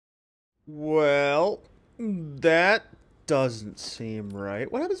Well, that doesn't seem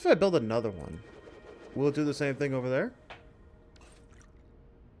right. What happens if I build another one? Will it do the same thing over there?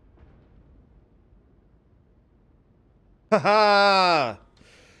 Haha!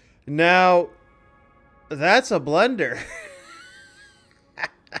 Now, that's a blender.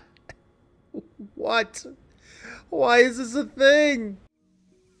 What? Why is this a thing?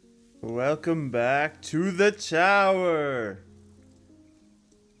 Welcome back to the tower.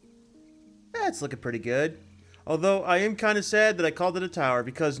 That's looking pretty good. Although I am kind of sad that I called it a tower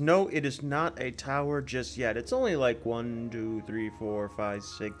because no, it is not a tower just yet. It's only like 1, 2, 3, 4, 5,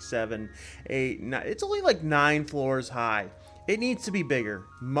 6, 7, 8, 9. It's only like 9 floors high. It needs to be bigger,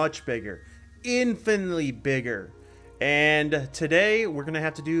 much bigger, infinitely bigger. And today we're going to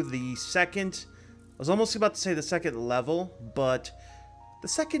have to do the second, I was almost about to say the second level, but the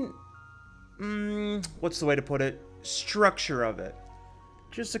second, what's the way to put it? Structure of it.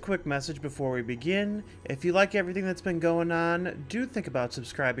 Just a quick message before we begin. If you like everything that's been going on, do think about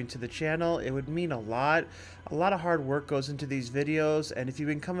subscribing to the channel. It would mean a lot. A lot of hard work goes into these videos, and if you've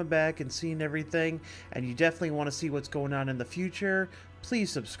been coming back and seeing everything, and you definitely want to see what's going on in the future, please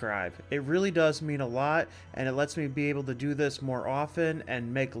subscribe. It really does mean a lot, and it lets me be able to do this more often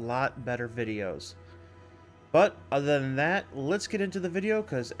and make a lot better videos. But other than that, let's get into the video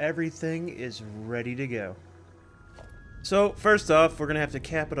because everything is ready to go. So, first off, we're going to have to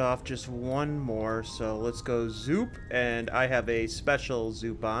cap it off just one more. So, let's go Zoop, and I have a special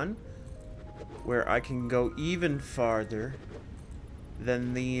Zoop on, where I can go even farther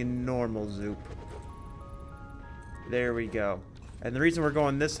than the normal Zoop. There we go. And the reason we're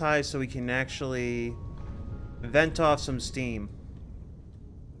going this high is so we can actually vent off some steam.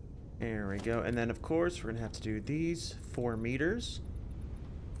 There we go. And then, of course, we're going to have to do these 4 meters.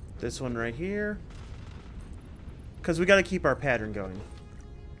 This one right here. Because we got to keep our pattern going.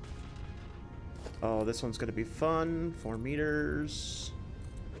 Oh, this one's going to be fun. 4 meters.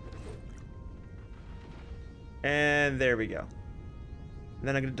 And there we go. And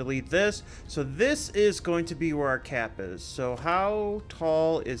then I'm going to delete this. So this is going to be where our cap is. So how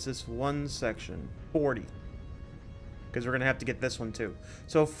tall is this one section? 40. Because we're going to have to get this one too.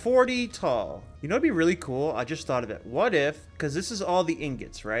 So 40 tall. You know what'd be really cool? I just thought of it. What if, because this is all the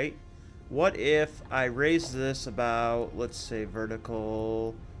ingots, right? What if I raise this about, let's say,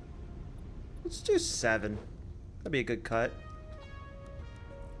 vertical... Let's do 7. That'd be a good cut.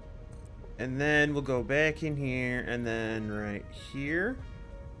 And then we'll go back in here, and then right here.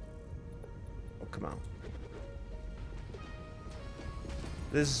 Oh, come on.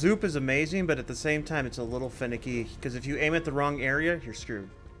 This Zoop is amazing, but at the same time, it's a little finicky. Because if you aim at the wrong area, you're screwed.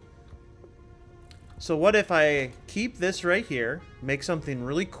 So what if I keep this right here, make something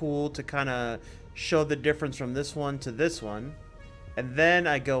really cool to kind of show the difference from this one to this one, and then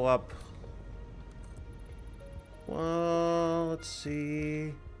I go up, well, let's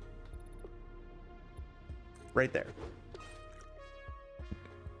see, right there.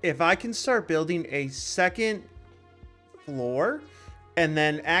 If I can start building a second floor, and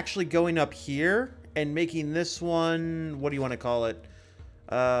then actually going up here and making this one, what do you want to call it?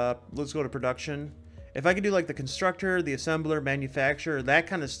 Let's go to production. If I could do like the constructor, the assembler, manufacturer, that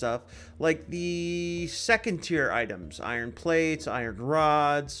kind of stuff, like the second tier items, iron plates, iron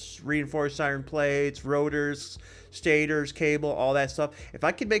rods, reinforced iron plates, rotors, stators, cable, all that stuff. If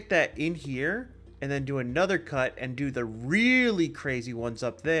I could make that in here and then do another cut and do the really crazy ones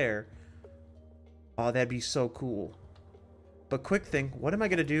up there, oh, that'd be so cool. But quick thing, what am I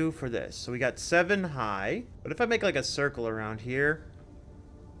going to do for this? So we got 7 high. What if I make like a circle around here?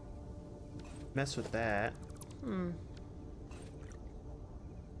 Mess with that. I'm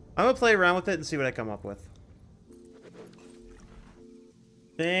gonna play around with it and see what I come up with.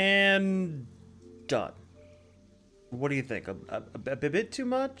 And done. What do you think? A bit too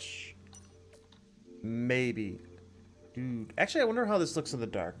much? Maybe. Dude, actually, I wonder how this looks in the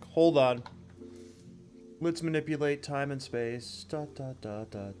dark. Hold on. Let's manipulate time and space. Da da da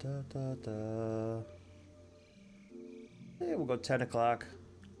da da da da. Yeah, we'll go 10 o'clock.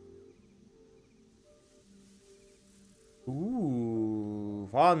 Ooh,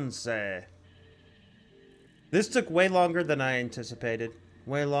 fancy. This took way longer than I anticipated.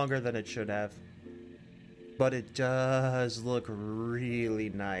 Way longer than it should have. But it does look really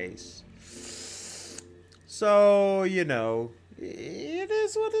nice. So, you know, it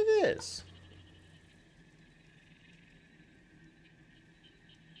is what it is.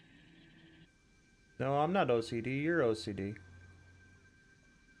 No, I'm not OCD. You're OCD.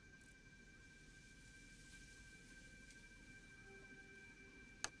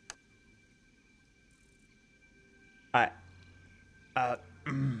 I,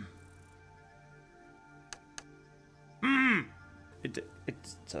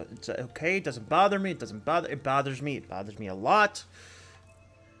 it's okay. It doesn't bother me. It doesn't bother. It bothers me. It bothers me a lot.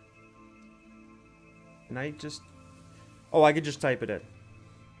 And I just... Oh, I could just type it in.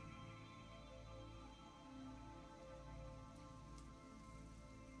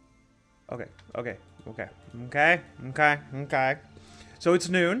 Okay, okay, okay, okay, okay, okay. So it's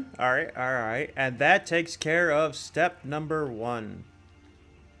noon. All right. And that takes care of step number 1.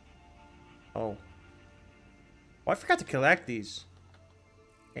 Oh. Oh, I forgot to collect these.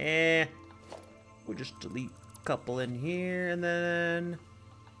 We'll just delete a couple in here and then...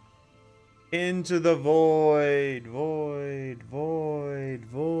 Into the void, void, void,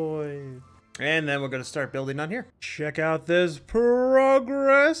 void. And then we're going to start building on here. Check out this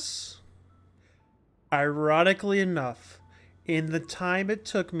progress. Ironically enough, in the time it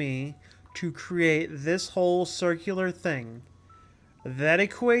took me to create this whole circular thing, that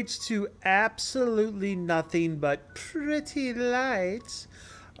equates to absolutely nothing but pretty lights,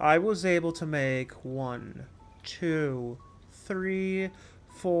 I was able to make 1, 2, 3,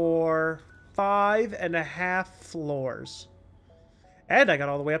 4, 5.5 floors. And I got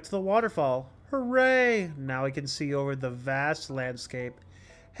all the way up to the waterfall. Hooray! Now I can see over the vast landscape.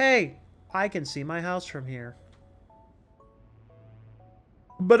 Hey, I can see my house from here.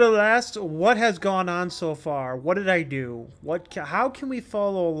 But alas, what has gone on so far? What did I do? How can we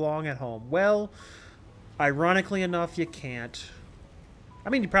follow along at home? Well, ironically enough, you can't. I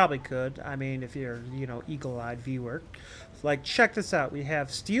mean, you probably could. I mean, if you're, you know, eagle-eyed viewer. Like, check this out. We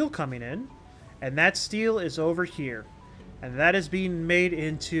have steel coming in, and that steel is over here. And that is being made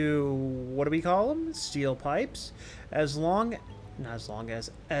into, what do we call them? Steel pipes. As well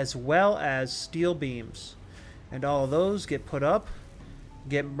as steel beams. And all of those get put up,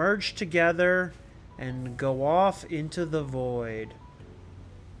 get merged together, and go off into the void.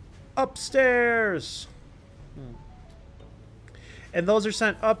 Upstairs! And those are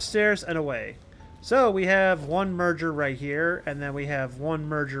sent upstairs and away. So we have one merger right here, and then we have one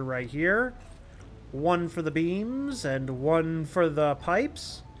merger right here. One for the beams, and one for the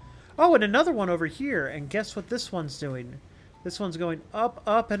pipes. Oh, and another one over here. And guess what this one's doing? This one's going up,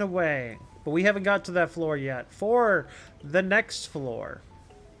 up, and away. But we haven't got to that floor yet. For the next floor,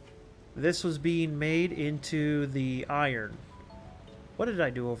 this was being made into the iron. What did I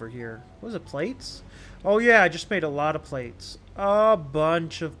do over here? Was it plates? Oh yeah, I just made a lot of plates. A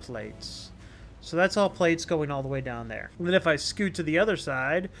bunch of plates. So that's all plates going all the way down there. And then if I scoot to the other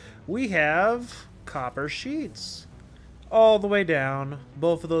side, we have copper sheets. All the way down.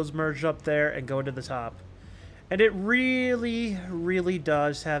 Both of those merge up there and go to the top. And it really, really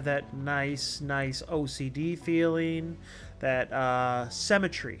does have that nice OCD feeling. That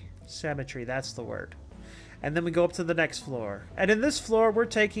symmetry. Symmetry, that's the word. And then we go up to the next floor. And in this floor, we're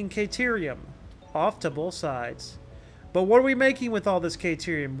taking Caterium off to both sides. But what are we making with all this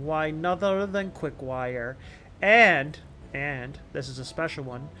Caterium? Why, none other than quick wire. And this is a special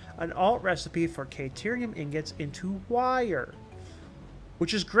one, an alt recipe for Caterium ingots into wire.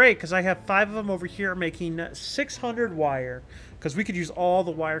 Which is great, because I have 5 of them over here making 600 wire. Because we could use all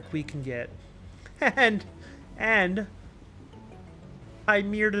the wire we can get. And I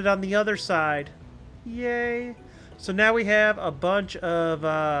mirrored it on the other side. Yay. So now we have a bunch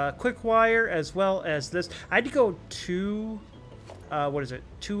of quick wire as well as this. I had to go 2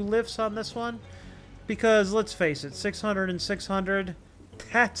 lifts on this one. Because, let's face it, 600 and 600,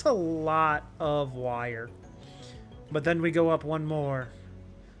 that's a lot of wire. But then we go up one more.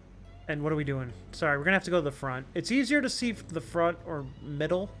 And what are we doing? Sorry, we're going to have to go to the front. It's easier to see from the front or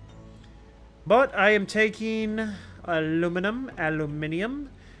middle. But I am taking aluminium,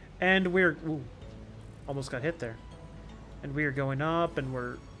 and we're... Ooh, almost got hit there. And we are going up, and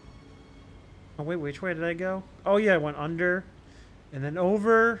we're... Oh, wait, which way did I go? Oh, yeah, I went under, and then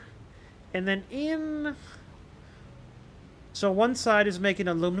over, and then in... So one side is making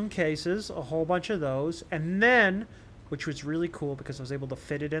aluminum cases, a whole bunch of those, and then, which was really cool because I was able to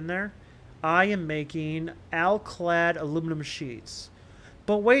fit it in there, I am making alclad aluminum sheets.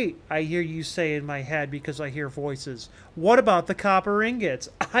 But wait, I hear you say in my head because I hear voices. What about the copper ingots?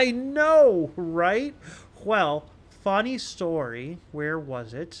 I know, right? Well, funny story. Where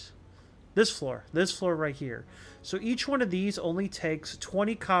was it? This floor right here. So each one of these only takes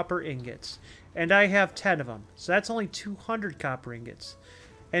 20 copper ingots. And I have 10 of them. So that's only 200 copper ingots.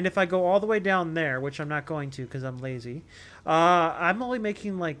 And if I go all the way down there, which I'm not going to because I'm lazy, I'm only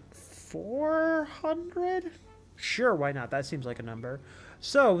making like 400? Sure, why not? That seems like a number.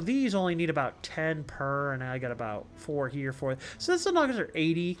 So these only need about 10 per, and I got about 4 here, 4. So that's as long as they're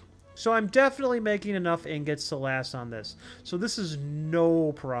 80. So I'm definitely making enough ingots to last on this. So this is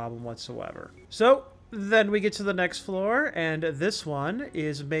no problem whatsoever. So Then we get to the next floor, and this one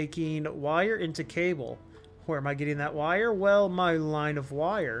is making wire into cable. Where am I getting that wire? Well, my line of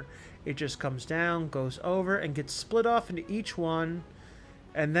wire. It just comes down, goes over, and gets split off into each one,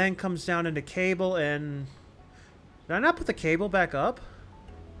 and then comes down into cable, and... Did I not put the cable back up?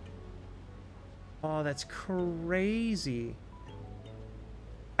 Oh, that's crazy.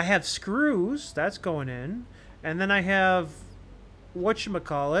 I have screws, that's going in, and then I have...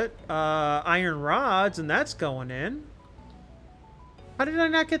 whatchamacallit, iron rods, and that's going in. How did I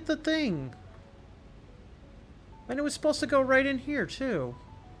not get the thing? And it was supposed to go right in here, too.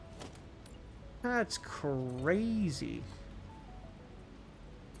 That's crazy.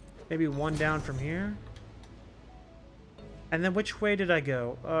 Maybe one down from here. And then which way did I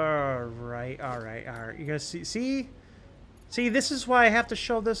go? Alright. You guys see? See, this is why I have to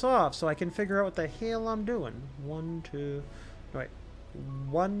show this off, so I can figure out what the hell I'm doing. 1, 2... Wait.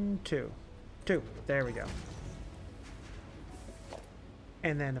 1, 2. 2. There we go.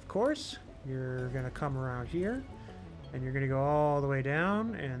 And then, of course, you're going to come around here. And you're going to go all the way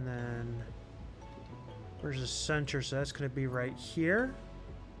down. And then... Where's the center? So that's going to be right here.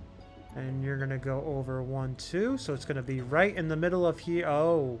 And you're going to go over 1, 2. So it's going to be right in the middle of here.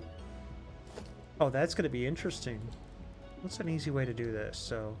 Oh. Oh, that's going to be interesting. What's an easy way to do this?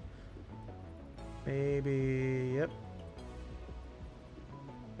 So... Maybe... Yep.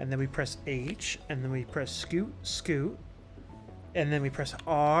 And then we press H, and then we press scoot, scoot. And then we press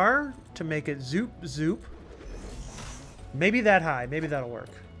R to make it zoop, zoop. Maybe that high. Maybe that'll work.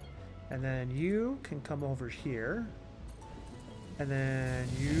 And then you can come over here. And then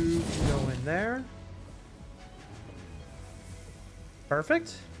you can go in there.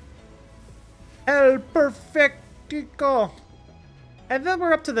 Perfect. El perfectico. And then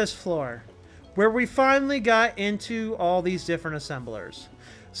we're up to this floor, where we finally got into all these different assemblers.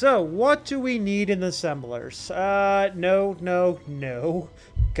 So, what do we need in the assemblers? No.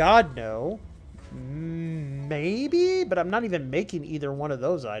 God, no. Maybe? But I'm not even making either one of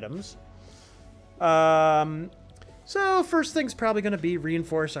those items. So, first thing's probably going to be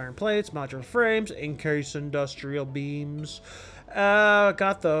reinforced iron plates, modular frames, encased industrial beams.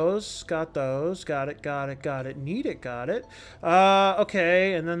 Got those. Got it. Need it, got it.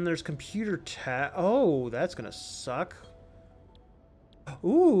 Okay, and then there's computer Oh, that's going to suck.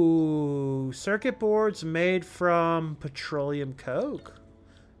 Ooh, circuit boards made from petroleum coke.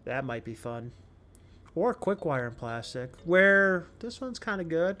 That might be fun. Or quick wire and plastic, where this one's kind of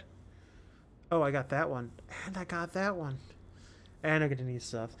good. Oh, I got that one. And I got that one. And I'm going to need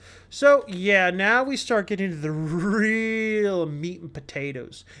stuff. So, yeah, now we start getting to the real meat and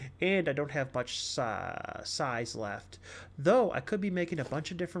potatoes. And I don't have much size left. Though, I could be making a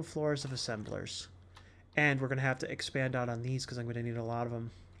bunch of different floors of assemblers. And we're going to have to expand out on these because I'm going to need a lot of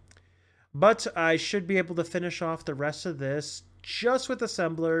them. But I should be able to finish off the rest of this just with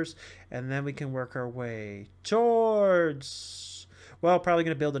assemblers. And then we can work our way towards... Well, probably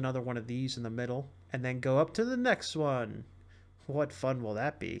going to build another one of these in the middle. And then go up to the next one. What fun will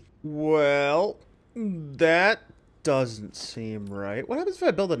that be? Well, that doesn't seem right. What happens if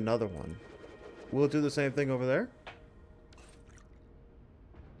I build another one? Will it do the same thing over there?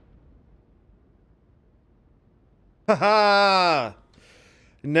 Haha!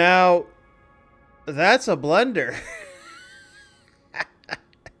 Now, that's a blender.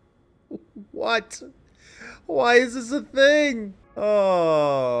 What? Why is this a thing?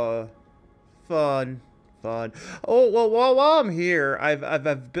 Oh, fun. Oh, well, while I'm here,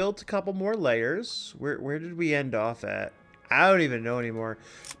 I've built a couple more layers. Where did we end off at? I don't even know anymore.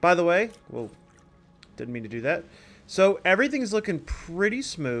 By the way, well, didn't mean to do that. So everything's looking pretty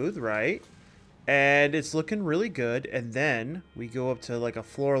smooth, right? And it's looking really good. And then we go up to like a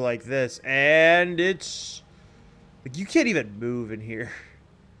floor like this, and it's like you can't even move in here.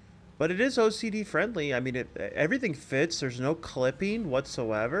 But it is OCD friendly. I mean, everything fits. There's no clipping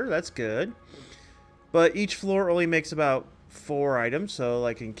whatsoever. That's good. But each floor only makes about 4 items. So,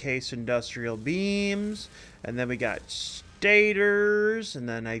 like, encased industrial beams. And then we got stators. And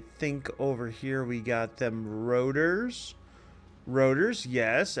then I think over here we got them rotors. Rotors,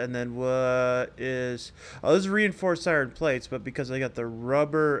 yes. And then what is... Oh, this is reinforced iron plates. But because I got the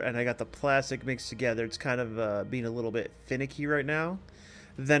rubber and I got the plastic mixed together, it's kind of being a little bit finicky right now.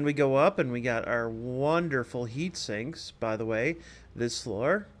 Then we go up and we got our wonderful heat sinks. By the way, this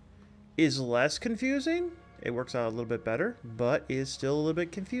floor is less confusing. It works out a little bit better, but is still a little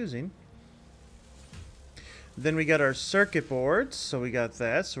bit confusing. Then we got our circuit boards. So we got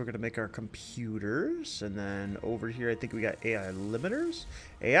that. So we're going to make our computers. And then over here, I think we got AI limiters.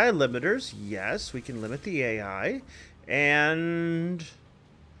 AI limiters, yes, we can limit the AI. And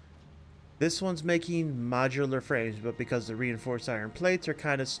This one's making modular frames, but because the reinforced iron plates are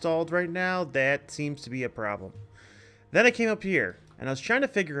kind of stalled right now, that seems to be a problem. Then I came up here, and I was trying to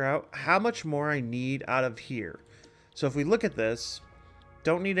figure out how much more I need out of here. So if we look at this,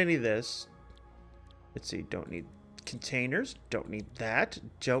 don't need any of this. Let's see, don't need containers, don't need that,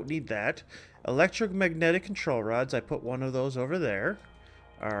 don't need that. Electromagnetic control rods, I put one of those over there.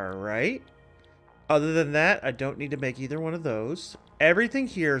 Alright. Other than that, I don't need to make either one of those. Everything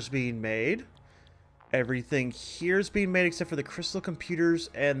here is being made. Everything here is being made except for the crystal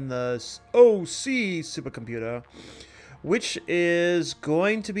computers and the OC supercomputer, which is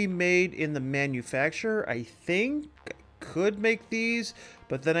going to be made in the manufacturer. I think I could make these,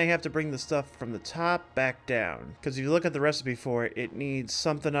 but then I have to bring the stuff from the top back down. Because if you look at the recipe for it, it needs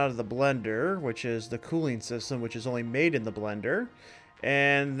something out of the blender, which is the cooling system, which is only made in the blender.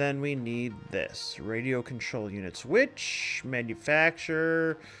 And then we need this. Radio control units, which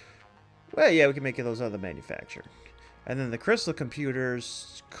manufacture... Well, yeah, we can make those out of the manufacturer. And then the crystal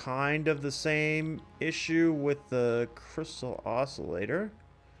computers, kind of the same issue with the crystal oscillator.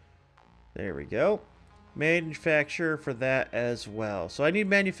 There we go. Manufacturer for that as well. So I need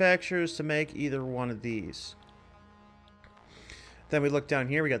manufacturers to make either one of these. Then we look down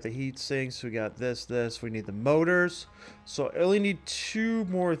here, we got the heat sinks, we got this, we need the motors. So I only need 2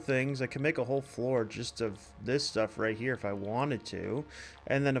 more things. I can make a whole floor just of this stuff right here if I wanted to.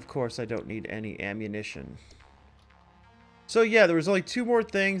 And then of course I don't need any ammunition. So yeah, there was only 2 more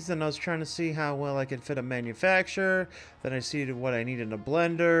things, then I was trying to see how well I could fit a manufacturer. Then I see what I need in a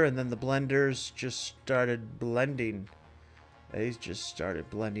blender, and then the blenders just started blending. They just started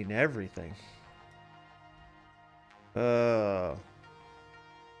blending everything.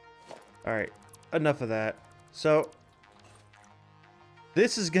 Alright, enough of that. So,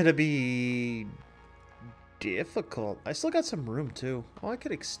 this is gonna be difficult. I still got some room too. Oh, I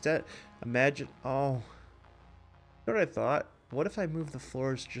could extend, imagine, oh. You know what I thought? What if I move the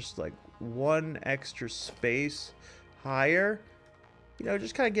floors just like 1 extra space higher? You know,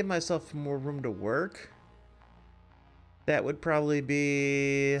 just kind of give myself more room to work. That would probably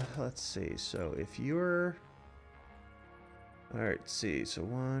be, let's see, so if you're... Alright, let's see, so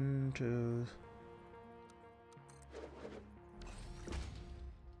 1, 2...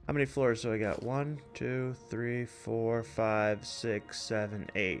 How many floors do I got? 1, 2, 3, 4, 5, 6, 7,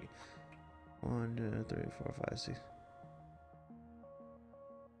 8. 1, 2, 3, 4, 5, 6.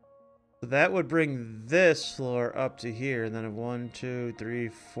 So that would bring this floor up to here, and then a 1, 2, 3,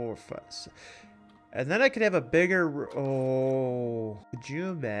 4, 5, 6. And then I could have a bigger... Oh, could you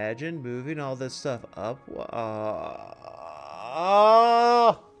imagine moving all this stuff up?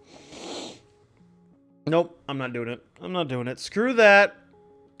 Nope, I'm not doing it. I'm not doing it. Screw that.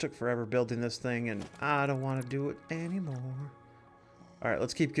 Took forever building this thing, and I don't want to do it anymore. All right,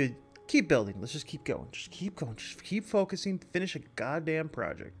 let's keep building. Let's just keep going. Just keep going. Just keep focusing. Finish a goddamn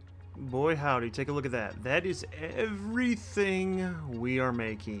project. Boy, howdy, take a look at that. That is everything we are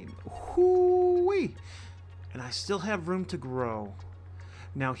making. Whoo-wee! And I still have room to grow.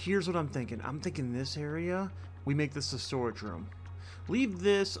 Now, here's what I'm thinking. I'm thinking this area, we make this a storage room. Leave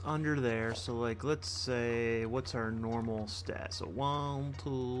this under there, so like, let's say, what's our normal stat? So 1,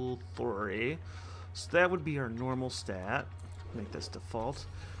 2, 3. So that would be our normal stat. Make this default.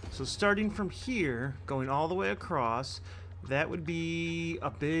 So starting from here, going all the way across, that would be a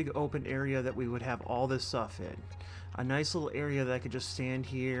big open area that we would have all this stuff in. A nice little area that I could just stand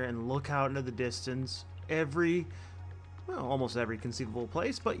here and look out into the distance. Almost every conceivable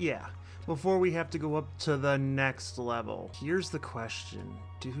place, but yeah. Before we have to go up to the next level. Here's the question.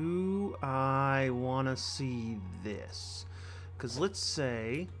 Do I want to see this? Because let's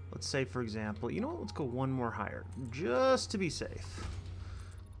say for example, you know what, let's go 1 more higher. Just to be safe.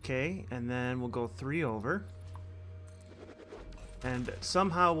 Okay, and then we'll go 3 over. And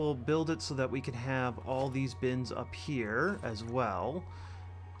somehow we'll build it so that we can have all these bins up here as well.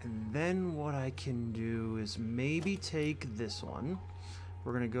 And then what I can do is maybe take this one.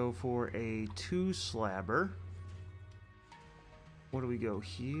 We're going to go for a 2 slabber. What do we go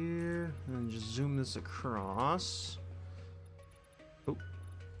here? And just zoom this across. Oh,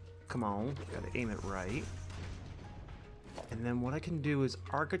 come on. Got to aim it right. And then what I can do is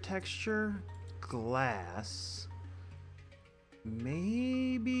architecture, glass.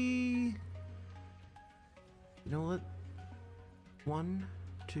 Maybe... You know what? 1,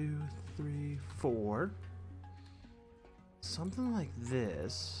 2, 3, 4. Something like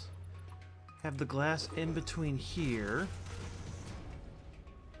this. Have the glass in between here.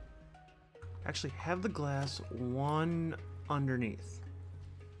 Actually, have the glass 1 underneath.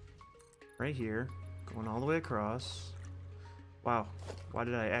 Right here. Going all the way across. Wow. Why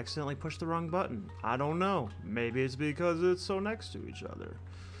did I accidentally push the wrong button? I don't know. Maybe it's because it's so next to each other.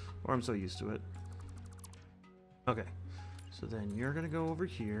 Or I'm so used to it. Okay. So then you're going to go over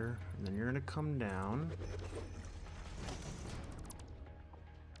here. And then you're going to come down.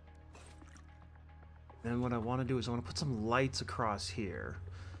 Then what I want to do is I want to put some lights across here.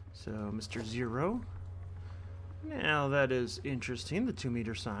 So, Mr. Zero. Now that is interesting. The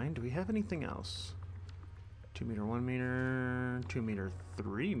 2-meter sign. Do we have anything else? 2 meter, 1 meter, 2 meter,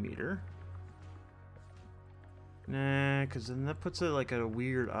 3 meter. Nah, because then that puts it like at a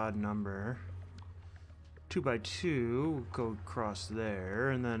weird odd number. 2 by 2 go across there,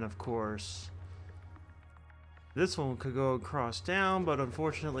 and then of course this one could go across down, but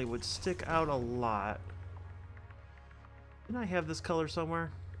unfortunately would stick out a lot. Didn't I have this color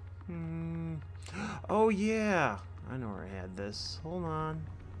somewhere? Oh yeah, I know where I had this. Hold on.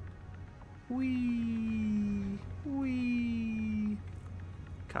 Wee.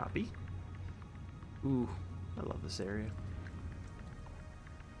 Copy. Ooh, I love this area.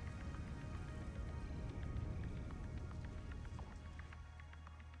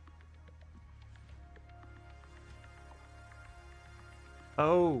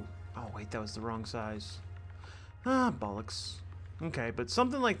 Oh wait, that was the wrong size. Ah, bollocks. Okay, but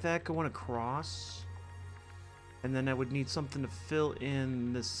something like that going across. And then I would need something to fill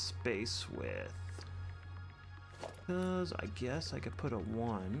in this space with. Because I guess I could put a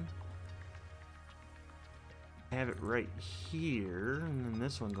 1. Have it right here, and then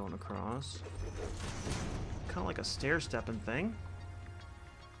this one going across. Kind of like a stair-stepping thing.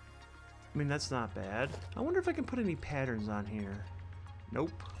 I mean, that's not bad. I wonder if I can put any patterns on here.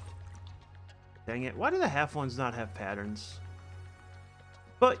 Nope. Dang it. Why do the half ones not have patterns?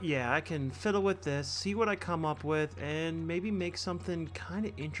 But yeah, I can fiddle with this, see what I come up with, and maybe make something kind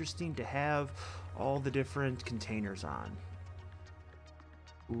of interesting to have all the different containers on.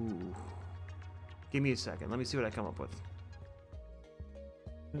 Ooh. Give me a second. Let me see what I come up with.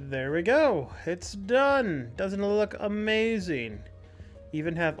 There we go. It's done. Doesn't it look amazing?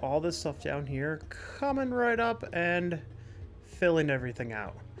 Even have all this stuff down here coming right up and filling everything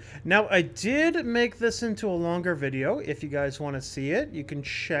out. Now, I did make this into a longer video. If you guys want to see it, you can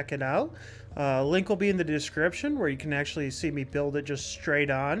check it out. Link will be in the description where you can actually see me build it just straight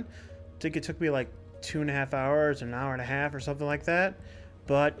on. I think it took me like 2.5 hours, an hour and a half or something like that.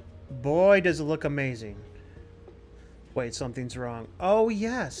 But boy, does it look amazing. Wait, something's wrong. Oh,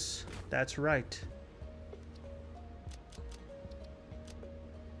 yes. That's right.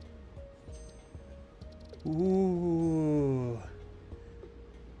 Ooh.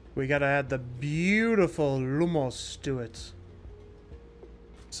 We gotta add the beautiful lumos to it.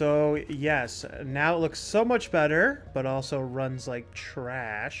 So, yes, now it looks so much better, but also runs like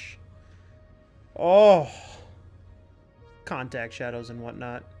trash. Oh. Contact shadows and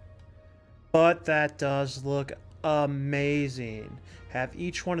whatnot. But that does look amazing. Have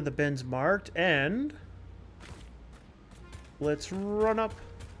each one of the bins marked, and let's run up.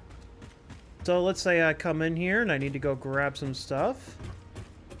 So let's say I come in here and I need to go grab some stuff.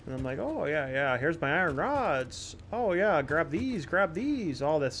 And I'm like, oh yeah, here's my iron rods. Oh yeah, grab these,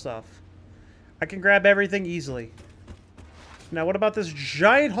 all this stuff. I can grab everything easily. Now what about this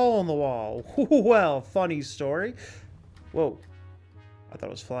giant hole in the wall? Well, funny story. Whoa, I thought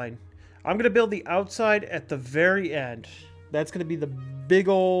it was flying. I'm gonna build the outside at the very end. That's gonna be the big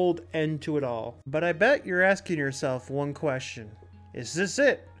old end to it all. But I bet you're asking yourself one question. Is this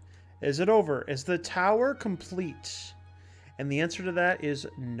it? Is it over? Is the tower complete? And the answer to that is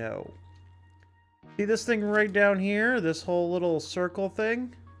no. See this thing right down here? This whole little circle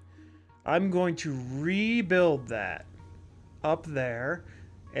thing? I'm going to rebuild that up there,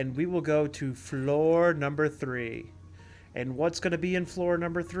 and we will go to floor number 3. And what's going to be in floor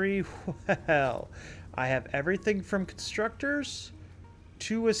number 3? Well, I have everything from constructors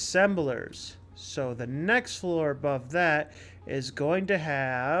to assemblers. So the next floor above that is going to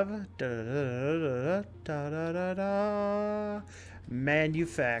have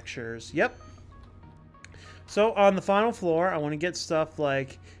manufacturers. Yep. So on the final floor, I want to get stuff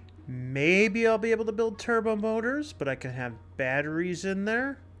like maybe I'll be able to build turbo motors, but I can have batteries in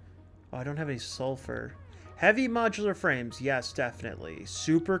there. Oh, I don't have any sulfur. Heavy modular frames, yes, definitely.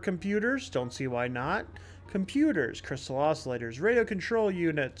 Supercomputers, don't see why not. Computers, crystal oscillators, radio control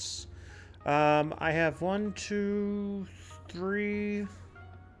units. I have 1, 2, 3,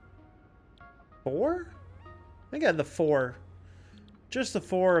 4? I think I had the 4. Just the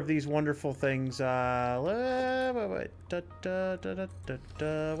 4 of these wonderful things. What's the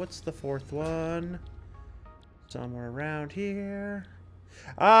 4th one? Somewhere around here.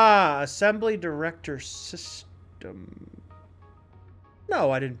 Ah, Assembly Director System. No,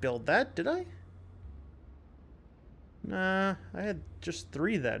 I didn't build that, did I? Nah, I had just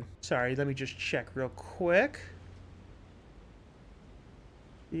 3 then. Sorry, let me just check real quick.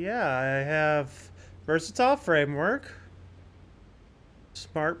 Yeah, I have versatile framework,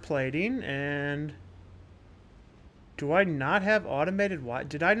 smart plating, and do I not have automated wire?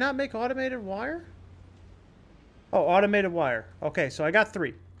 Did I not make automated wire? Oh, automated wire. Okay, so I got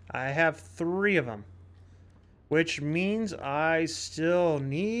 3. I have 3 of them, which means I still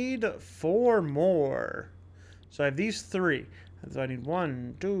need 4 more. So I have these 3. So I need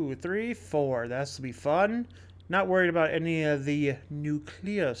 1, 2, 3, 4. That's to be fun. Not worried about any of the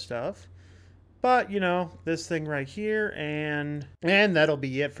nuclear stuff. But, you know, this thing right here, and that'll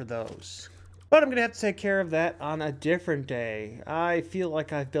be it for those. But I'm going to have to take care of that on a different day. I feel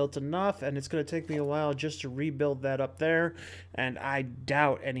like I've built enough, and it's going to take me a while just to rebuild that up there. And I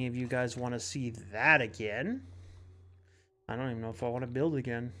doubt any of you guys want to see that again. I don't even know if I want to build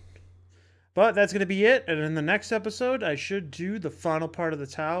again. But that's going to be it. And in the next episode, I should do the final part of the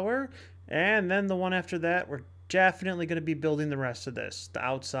tower. And then the one after that, we're definitely going to be building the rest of this. The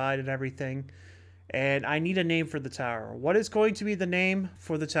outside and everything. And I need a name for the tower. What is going to be the name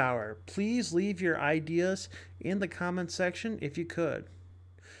for the tower? Please leave your ideas in the comment section if you could.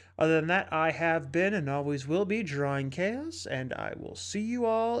 Other than that, I have been and always will be Drawing Chaos. And I will see you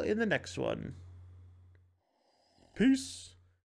all in the next one. Peace.